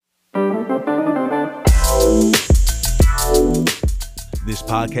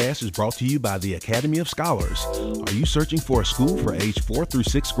podcast is brought to you by the Academy of Scholars. Are you searching for a school for age 4th through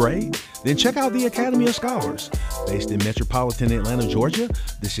 6th grade? Then check out the Academy of Scholars. Based in metropolitan Atlanta, Georgia,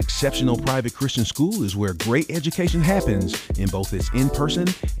 this exceptional private Christian school is where great education happens in both its in-person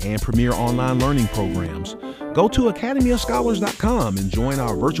and premier online learning programs. Go to academyofscholars.com and join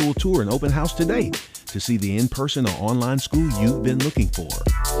our virtual tour and open house today to see the in-person or online school you've been looking for.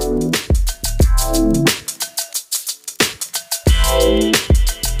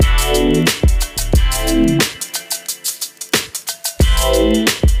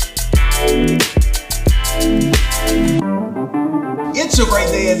 It's a great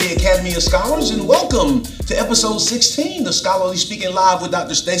day at the Academy of Scholars, and welcome to episode 16 of Scholarly Speaking Live with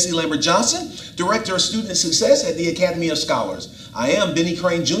Dr. Stacy Lambert Johnson, Director of Student Success at the Academy of Scholars. I am Benny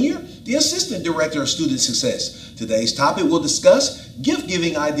Crane Jr., the Assistant Director of Student Success. Today's topic will discuss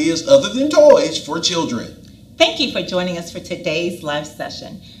gift-giving ideas other than toys for children. Thank you for joining us for today's live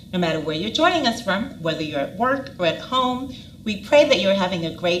session. No matter where you're joining us from, whether you're at work or at home, we pray that you're having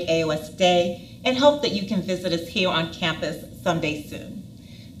a great AOS day and hope that you can visit us here on campus someday soon.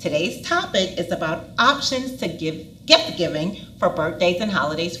 Today's topic is about options to gift giving for birthdays and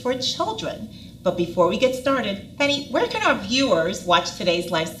holidays for children. But before we get started, Benny, where can our viewers watch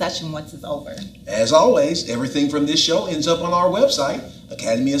today's live session once it's over? As always, everything from this show ends up on our website,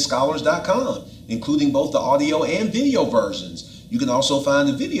 academyofscholars.com, including both the audio and video versions. You can also find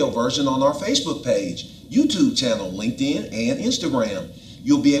the video version on our Facebook page, YouTube channel, LinkedIn, and Instagram.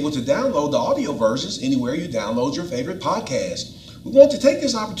 You'll be able to download the audio versions anywhere you download your favorite podcast. We want to take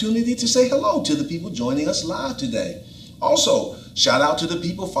this opportunity to say hello to the people joining us live today. Also, shout out to the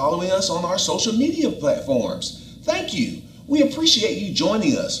people following us on our social media platforms. Thank you. We appreciate you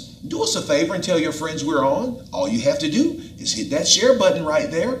joining us. Do us a favor and tell your friends we're on. All you have to do is hit that share button right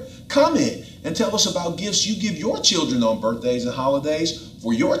there, comment, and tell us about gifts you give your children on birthdays and holidays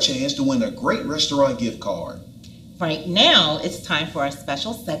for your chance to win a great restaurant gift card. Right now, it's time for our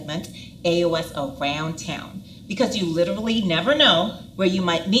special segment, AOS Around Town, because you literally never know where you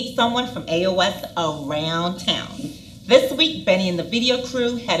might meet someone from AOS around town. This week, Benny and the video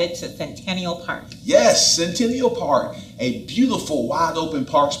crew headed to Centennial Park. Yes, Centennial Park, a beautiful wide open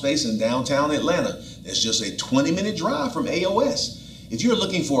park space in downtown Atlanta. It's just a 20-minute drive from AOS. If you're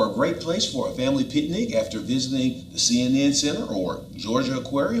looking for a great place for a family picnic after visiting the CNN Center or Georgia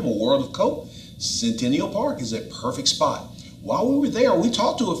Aquarium or World of Coke, Centennial Park is a perfect spot. While we were there, we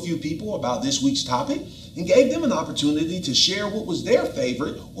talked to a few people about this week's topic and gave them an opportunity to share what was their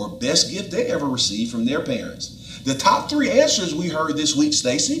favorite or best gift they ever received from their parents. The top 3 answers we heard this week,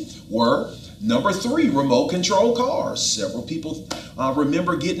 Stacy, were number 3, remote control cars. Several people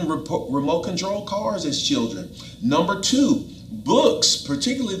remember getting remote control cars as children. Number 2, books,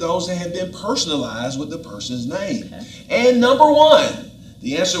 particularly those that have been personalized with the person's name. Okay. And number 1,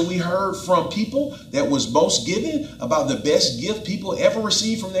 the answer we heard from people that was most given about the best gift people ever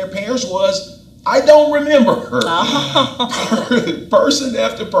received from their parents was, I don't remember. Oh. Person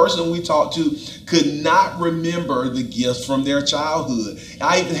after person we talked to could not remember the gifts from their childhood.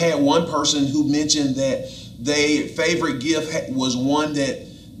 I even had one person who mentioned that their favorite gift was one that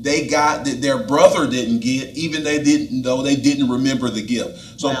they got that their brother didn't get, even though they didn't remember the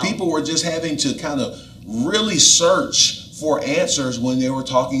gift. So people were just having to kind of really search for answers when they were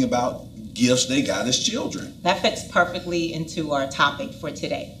talking about gifts they got as children. That fits perfectly into our topic for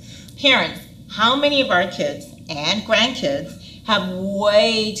today. Parents, how many of our kids and grandkids have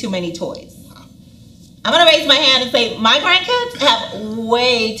way too many toys? I'm going to raise my hand and say my grandkids have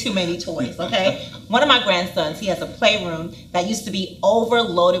way too many toys, okay? One of my grandsons, he has a playroom that used to be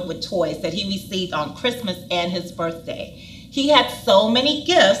overloaded with toys that he received on Christmas and his birthday. He had so many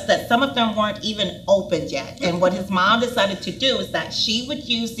gifts that some of them weren't even opened yet. And what his mom decided to do is that she would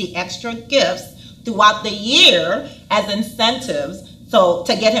use the extra gifts throughout the year as incentives so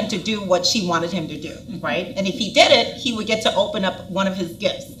to get him to do what she wanted him to do, right? And if he did it, he would get to open up one of his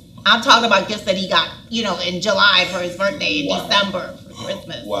gifts. I'm talking about gifts that he got, in July for his birthday, in December for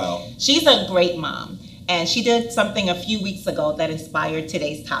Christmas. Wow. She's a great mom. And she did something a few weeks ago that inspired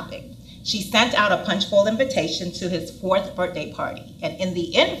today's topic. She sent out a punch bowl invitation to his 4th birthday party. And in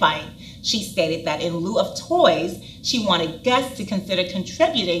the invite, she stated that in lieu of toys, she wanted guests to consider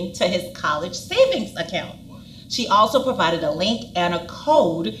contributing to his college savings account. She also provided a link and a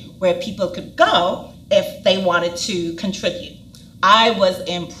code where people could go if they wanted to contribute. I was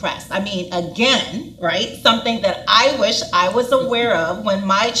impressed. I mean, again, right? Something that I wish I was aware of when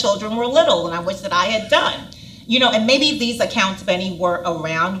my children were little and I wish that I had done. And maybe these accounts, Benny, were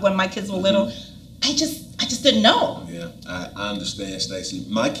around when my kids were little. I just didn't know. Yeah. I understand, Stacy.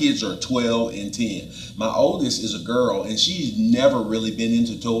 My kids are 12 and 10. My oldest is a girl, and she's never really been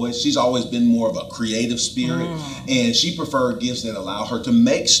into toys. She's always been more of a creative spirit, and she preferred gifts that allow her to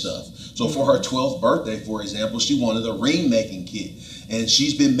make stuff. So for her 12th birthday, for example, she wanted a ring making kit, and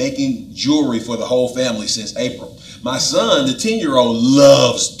she's been making jewelry for the whole family since April. My son, the 10-year-old,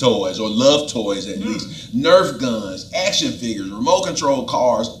 loves toys, or loved toys at least. Nerf guns, action figures, remote control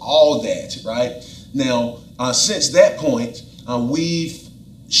cars, all that, right? Now, since that point, we've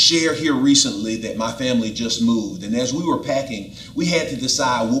shared here recently that my family just moved. And as we were packing, we had to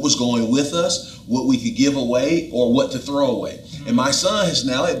decide what was going with us, what we could give away, or what to throw away. And my son has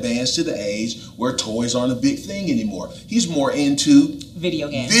now advanced to the age where toys aren't a big thing anymore. He's more into video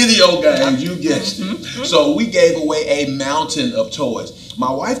games. You guessed it. So we gave away a mountain of toys.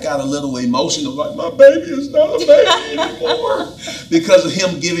 My wife got a little emotional, like, my baby is not a baby anymore, because of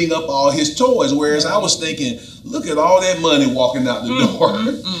him giving up all his toys. Whereas I was thinking, look at all that money walking out the door.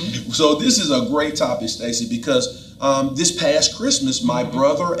 So this is a great topic, Stacy, because this past Christmas, my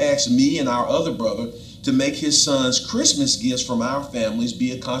brother asked me and our other brother to make his son's Christmas gifts from our families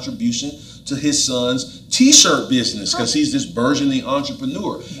be a contribution to his son's t-shirt business, because he's this burgeoning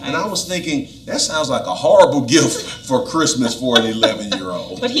entrepreneur. Nice. And I was thinking, that sounds like a horrible gift for Christmas for an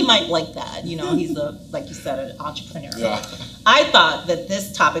 11-year-old. But he might like that. You know, he's like you said, an entrepreneur. Yeah. I thought that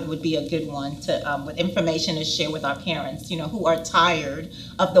this topic would be a good one to, with information to share with our parents, you know, who are tired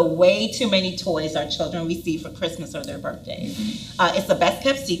of the way too many toys our children receive for Christmas or their birthdays. It's the best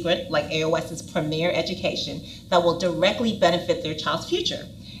kept secret, like AOS's premier education, that will directly benefit their child's future.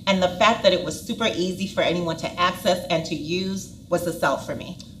 And the fact that it was super easy for anyone to access and to use was the sell for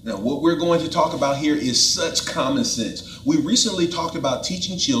me. Now, what we're going to talk about here is such common sense. We recently talked about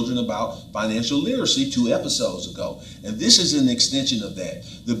teaching children about financial literacy 2 episodes ago, and this is an extension of that.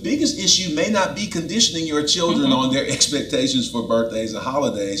 The biggest issue may not be conditioning your children on their expectations for birthdays and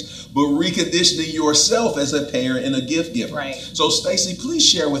holidays, but reconditioning yourself as a parent and a gift giver. Right. So, Stacy, please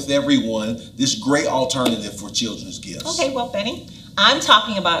share with everyone this great alternative for children's gifts. Okay, well, Benny, I'm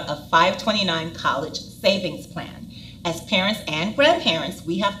talking about a 529 college savings plan. As parents and grandparents,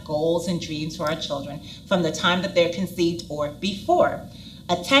 we have goals and dreams for our children from the time that they're conceived or before.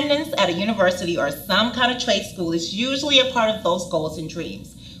 Attendance at a university or some kind of trade school is usually a part of those goals and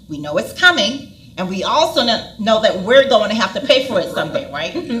dreams. We know it's coming, and we also know that we're going to have to pay for it someday,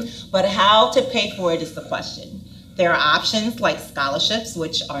 right? But how to pay for it is the question. There are options like scholarships,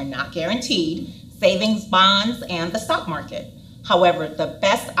 which are not guaranteed, savings bonds, and the stock market. However, the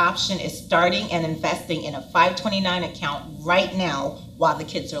best option is starting and investing in a 529 account right now while the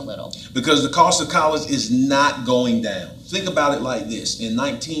kids are little. Because the cost of college is not going down. Think about it like this. In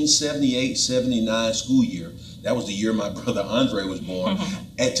 1978-79 school year, that was the year my brother Andre was born,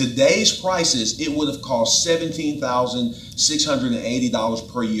 at today's prices, it would have cost $17,680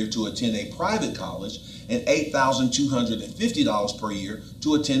 per year to attend a private college and $8,250 per year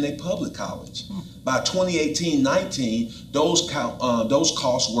to attend a public college. By 2018-19, those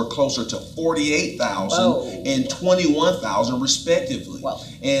costs were closer to $48,000 and $21,000 respectively. Whoa.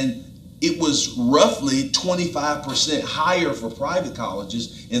 And it was roughly 25% higher for private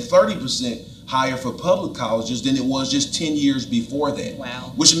colleges and 30% higher for public colleges than it was just 10 years before that.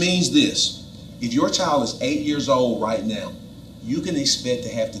 Wow. Which means this: if your child is 8 years old right now, you can expect to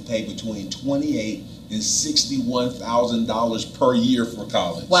have to pay between $28,000 and $61,000 per year for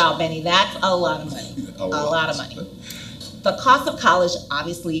college. Wow, Benny, that's a lot of money. a lot of money. The cost of college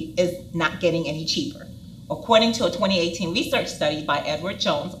obviously is not getting any cheaper. According to a 2018 research study by Edward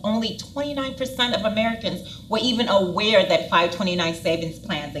Jones, only 29% of Americans were even aware that 529 savings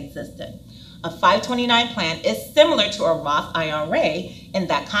plans existed. A 529 plan is similar to a Roth IRA in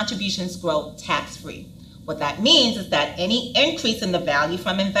that contributions grow tax-free. What that means is that any increase in the value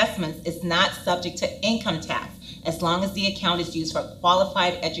from investments is not subject to income tax as long as the account is used for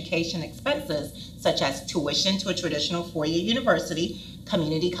qualified education expenses such as tuition to a traditional four-year university,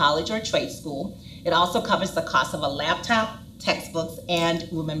 community college, or trade school. It also covers the cost of a laptop, textbooks, and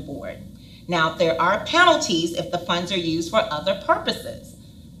room and board. Now, there are penalties if the funds are used for other purposes.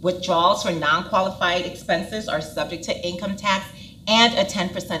 Withdrawals for non-qualified expenses are subject to income tax and a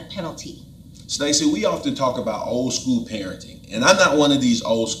 10% penalty. Stacy, we often talk about old school parenting, and I'm not one of these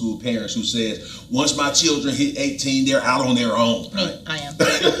old school parents who says, once my children hit 18, they're out on their own. Right? I am.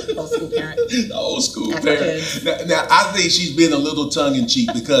 Old school parent. Old school That's parent. Now, I think she's been a little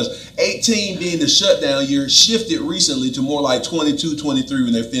tongue-in-cheek because 18 being the shutdown year shifted recently to more like 22, 23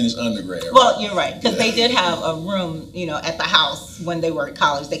 when they finished undergrad. Right? Well, you're right, because they did have a room, at the house when they were at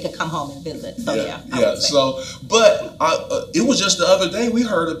college. They could come home and visit. So yeah. So, but it was just the other day we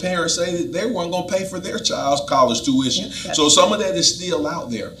heard a parent say that they weren't going to pay for their child's college tuition. Yeah, so some of that is still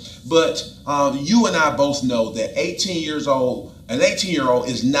out there. But you and I both know that an 18-year-old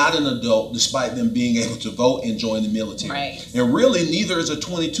is not an adult despite them being able to vote and join the military. Right. And really, neither is a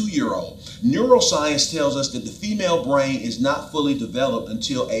 22-year-old. Neuroscience tells us that the female brain is not fully developed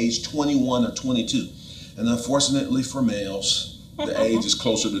until age 21 or 22. And unfortunately for males, the age is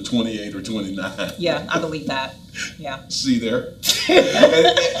closer to 28 or 29. Yeah, I believe that. Yeah. See there?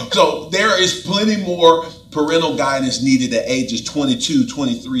 So there is plenty more parental guidance needed at ages 22,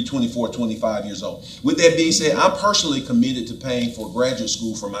 23, 24, 25 years old. With that being said, I'm personally committed to paying for graduate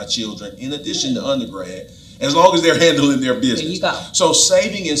school for my children in addition to undergrad, as long as they're handling their business. There you go. So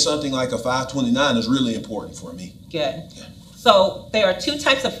saving in something like a 529 is really important for me. Good. So there are two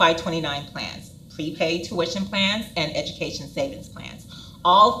types of 529 plans: prepaid tuition plans and education savings plans.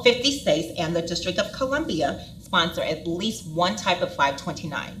 All 50 states and the District of Columbia sponsor at least one type of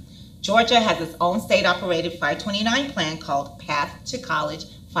 529. Georgia has its own state-operated 529 plan called Path to College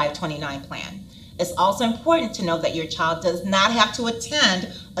 529 plan. It's also important to know that your child does not have to attend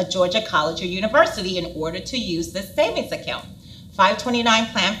a Georgia college or university in order to use this savings account. 529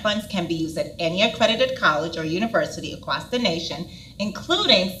 plan funds can be used at any accredited college or university across the nation,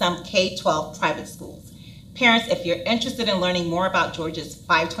 including some K-12 private schools. Parents, if you're interested in learning more about Georgia's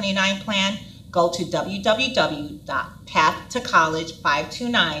 529 plan, go to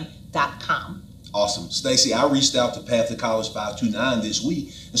www.pathtocollege529.com. Awesome. Stacy, I reached out to Path to College 529 this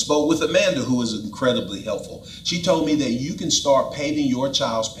week and spoke with Amanda, who was incredibly helpful. She told me that you can start paving your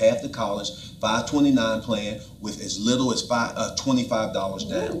child's Path to College 529 plan with as little as $25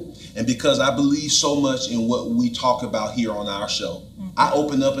 down. And because I believe so much in what we talk about here on our show, I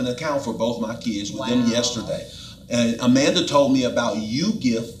opened up an account for both my kids with them yesterday. And Amanda told me about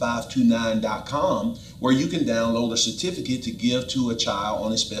YouGive529.com, where you can download a certificate to give to a child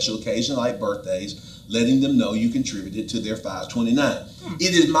on a special occasion like birthdays, letting them know you contributed to their 529.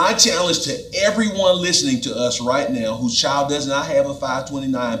 It is my challenge to everyone listening to us right now whose child does not have a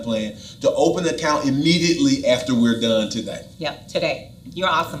 529 plan to open an account immediately after we're done today. Yep, today. You're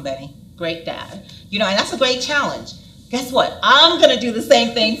awesome, Benny. Great dad. And that's a great challenge. Guess what? I'm going to do the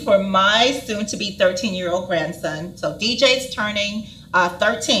same thing for my soon-to-be 13-year-old grandson. So DJ's turning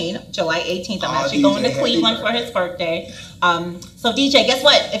 13, July 18th. I'm actually going to Cleveland for his birthday. So DJ, guess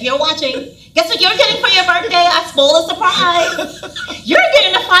what? If you're watching, guess what you're getting for your birthday? I spoiled a surprise. You're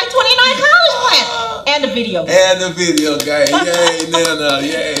getting a 529 college plan and a video game. And a video game. Yay, Nana.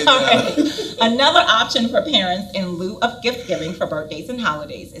 Yay, Nana. Right. Another option for parents in lieu of gift giving for birthdays and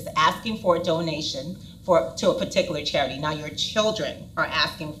holidays is asking for a donation to a particular charity. Now, your children are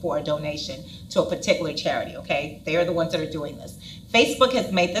asking for a donation to a particular charity, okay? They are the ones that are doing this. Facebook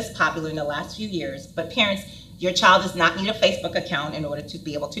has made this popular in the last few years, but parents, your child does not need a Facebook account in order to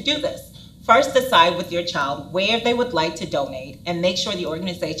be able to do this. First, decide with your child where they would like to donate and make sure the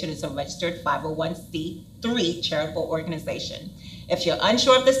organization is a registered 501c3 charitable organization. If you're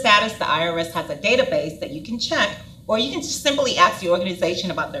unsure of the status, the IRS has a database that you can check, or you can just simply ask the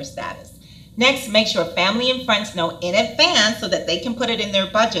organization about their status. Next, make sure family and friends know in advance so that they can put it in their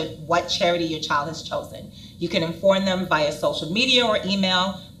budget what charity your child has chosen. You can inform them via social media or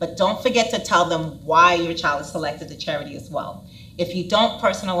email, but don't forget to tell them why your child has selected the charity as well. If you don't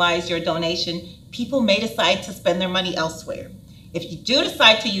personalize your donation, people may decide to spend their money elsewhere. If you do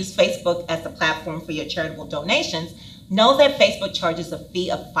decide to use Facebook as the platform for your charitable donations, know that Facebook charges a fee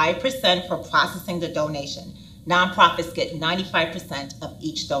of 5% for processing the donation. Nonprofits get 95% of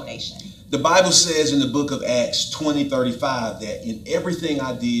each donation. The Bible says in the book of Acts 20:35 that in everything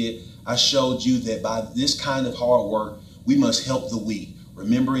I did, I showed you that by this kind of hard work, we must help the weak.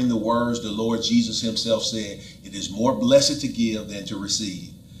 Remembering the words the Lord Jesus himself said, it is more blessed to give than to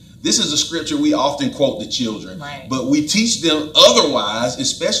receive. This is a scripture we often quote to children, right, but we teach them otherwise,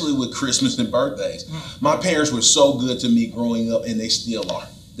 especially with Christmas and birthdays. My parents were so good to me growing up, and they still are.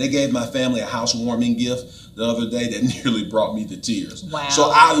 They gave my family a housewarming gift the other day that nearly brought me to tears. Wow. So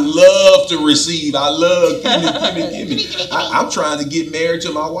I love to receive. I love give me. I'm trying to get married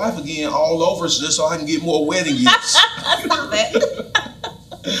to my wife again all over just so I can get more wedding gifts. Stop it.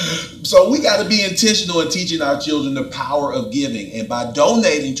 So we got to be intentional in teaching our children the power of giving. And by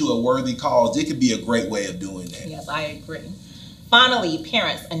donating to a worthy cause, it could be a great way of doing that. Yes, I agree. Finally,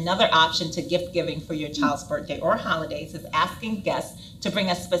 parents, another option to gift giving for your child's birthday or holidays is asking guests to bring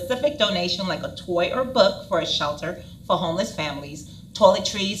a specific donation like a toy or book for a shelter for homeless families,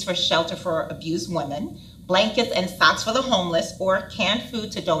 toiletries for shelter for abused women, blankets and socks for the homeless, or canned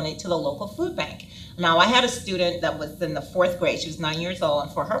food to donate to the local food bank. Now, I had a student that was in the 4th grade. She was 9 years old,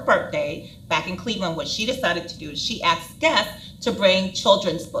 and for her birthday back in Cleveland, what she decided to do is she asked guests to bring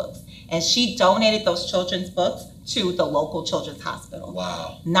children's books, and she donated those children's books to the local children's hospital.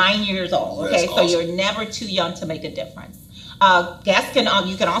 Wow. 9 years old. Okay, That's so awesome. you're never too young to make a difference. Guests can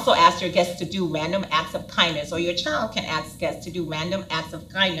you can also ask your guests to do random acts of kindness, or your child can ask guests to do random acts of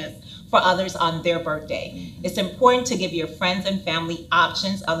kindness for others on their birthday. It's important to give your friends and family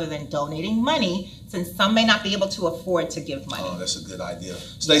options other than donating money, since some may not be able to afford to give money. Oh, that's a good idea.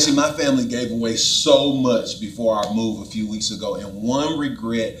 Stacey, my family gave away so much before our move a few weeks ago, and one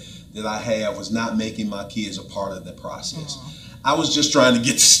regret that I have was not making my kids a part of the process. I was just trying to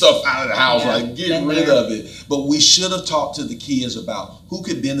get the stuff out of the house, like get rid of it. But we should have talked to the kids about who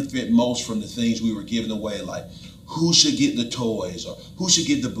could benefit most from the things we were giving away, like who should get the toys, or who should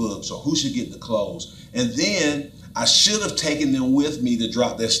get the books, or who should get the clothes. And then I should have taken them with me to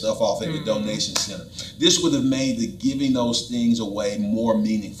drop that stuff off at the donation center. This would have made the giving those things away more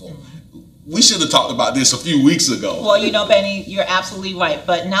meaningful. We should have talked about this a few weeks ago. Well, you know, Benny, you're absolutely right.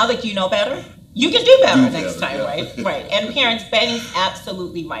 But now that you know better, you can do better next time, yeah. right? Right. And parents, Benny's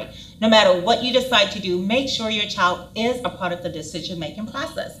absolutely right. No matter what you decide to do, make sure your child is a part of the decision-making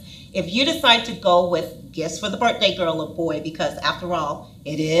process. If you decide to go with gifts for the birthday girl or boy, because after all,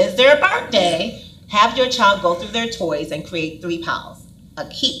 it is their birthday, have your child go through their toys and create 3 piles: a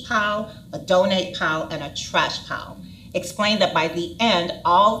keep pile, a donate pile, and a trash pile. Explain that by the end,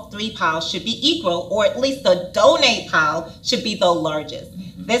 all 3 piles should be equal, or at least the donate pile should be the largest.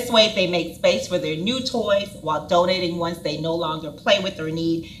 This way, they make space for their new toys while donating ones they no longer play with or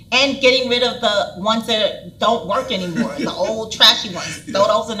need, and getting rid of the ones that don't work anymore, the old trashy ones. Throw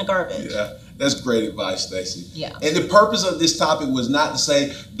those in the garbage. Yeah, that's great advice, Stacey. Yeah. And the purpose of this topic was not to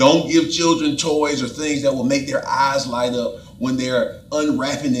say don't give children toys or things that will make their eyes light up when they're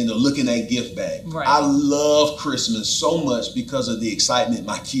unwrapping it or looking at gift bag. Right. I love Christmas so much because of the excitement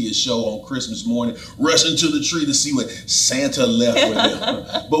my kids show on Christmas morning, rushing to the tree to see what Santa left for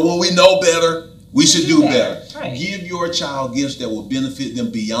them. But when we know better, we should do better. Right. Give your child gifts that will benefit them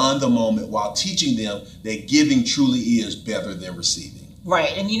beyond the moment, while teaching them that giving truly is better than receiving.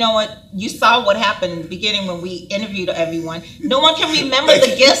 Right. And you know what? You saw what happened in the beginning when we interviewed everyone. No one can remember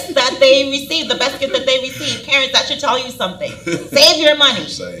the gifts that they received, the best gift that they received. Parents, that should tell you something. Save your money.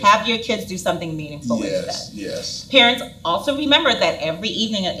 Have your kids do something meaningful instead. Yes. Parents, also remember that every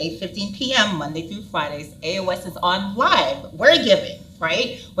evening at 8:15 p.m., Monday through Fridays, AOS is on live. We're giving,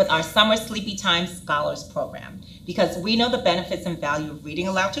 right? With our Summer Sleepy Time Scholars Program. Because we know the benefits and value of reading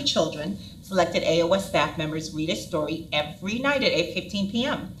aloud to children, selected AOS staff members read a story every night at 8:15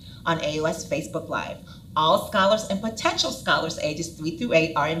 p.m. on AOS Facebook Live. All scholars and potential scholars ages 3 through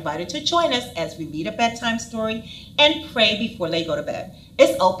 8 are invited to join us as we read a bedtime story and pray before they go to bed.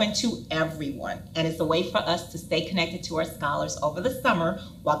 It's open to everyone, and it's a way for us to stay connected to our scholars over the summer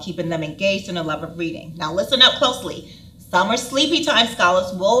while keeping them engaged in the love of reading. Now listen up closely. Summer Sleepy Time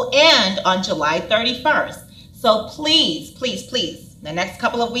Scholars will end on July 31st. So please, please, please, the next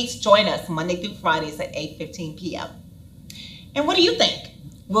couple of weeks, join us Monday through Fridays at 8:15 p.m. And what do you think?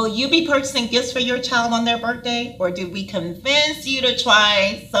 Will you be purchasing gifts for your child on their birthday, or did we convince you to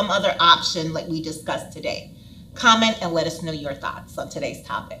try some other option like we discussed today? Comment and let us know your thoughts on today's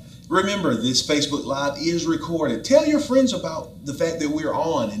topic. Remember, this Facebook Live is recorded. Tell your friends about the fact that we're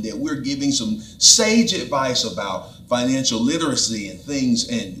on and that we're giving some sage advice about financial literacy and things,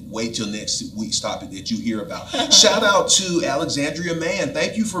 and wait till next week's topic that you hear about. Shout out to Alexandria Mann.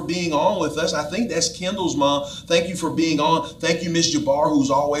 Thank you for being on with us. I think that's Kendall's mom. Thank you for being on. Thank you, Miss Jabbar, who's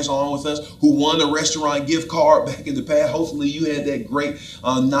always on with us, who won the restaurant gift card back in the past. Hopefully you had that great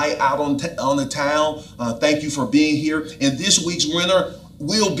night out on the town. Thank you for being here. And this week's winner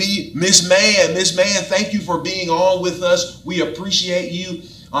will be Miss Mann. Miss Mann, thank you for being on with us. We appreciate you.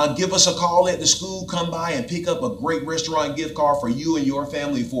 Give us a call at the school. Come by and pick up a great restaurant gift card for you and your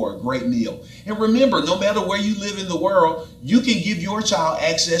family for a great meal. And remember, no matter where you live in the world, you can give your child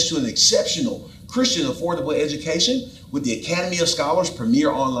access to an exceptional Christian affordable education with the Academy of Scholars Premier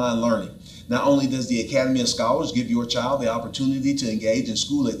Online Learning. Not only does the Academy of Scholars give your child the opportunity to engage in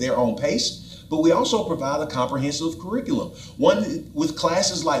school at their own pace, but we also provide a comprehensive curriculum, one with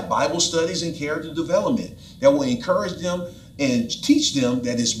classes like Bible studies and character development that will encourage them and teach them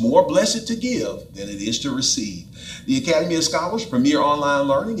that it's more blessed to give than it is to receive. The Academy of Scholars Premier Online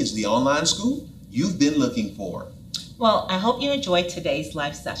Learning is the online school you've been looking for. Well, I hope you enjoyed today's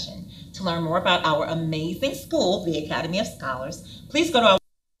live session. To learn more about our amazing school, the Academy of Scholars, please go to our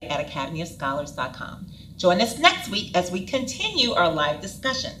website at academyofscholars.com. Join us next week as we continue our live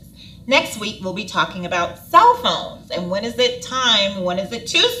discussions. Next week, we'll be talking about cell phones and when is it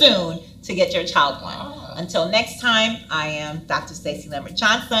too soon to get your child one. Until next time, I am Dr. Stacey Lambert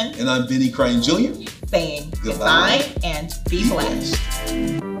Johnson. And I'm Benny Crane Jr. Saying goodbye and be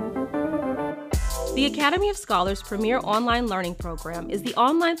blessed. The Academy of Scholars' premier online learning program is the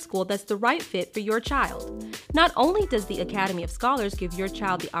online school that's the right fit for your child. Not only does the Academy of Scholars give your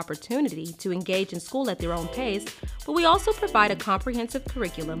child the opportunity to engage in school at their own pace, but we also provide a comprehensive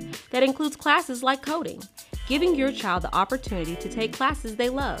curriculum that includes classes like coding, giving your child the opportunity to take classes they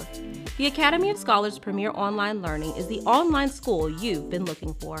love. The Academy of Scholars' premier online learning is the online school you've been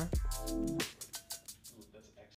looking for.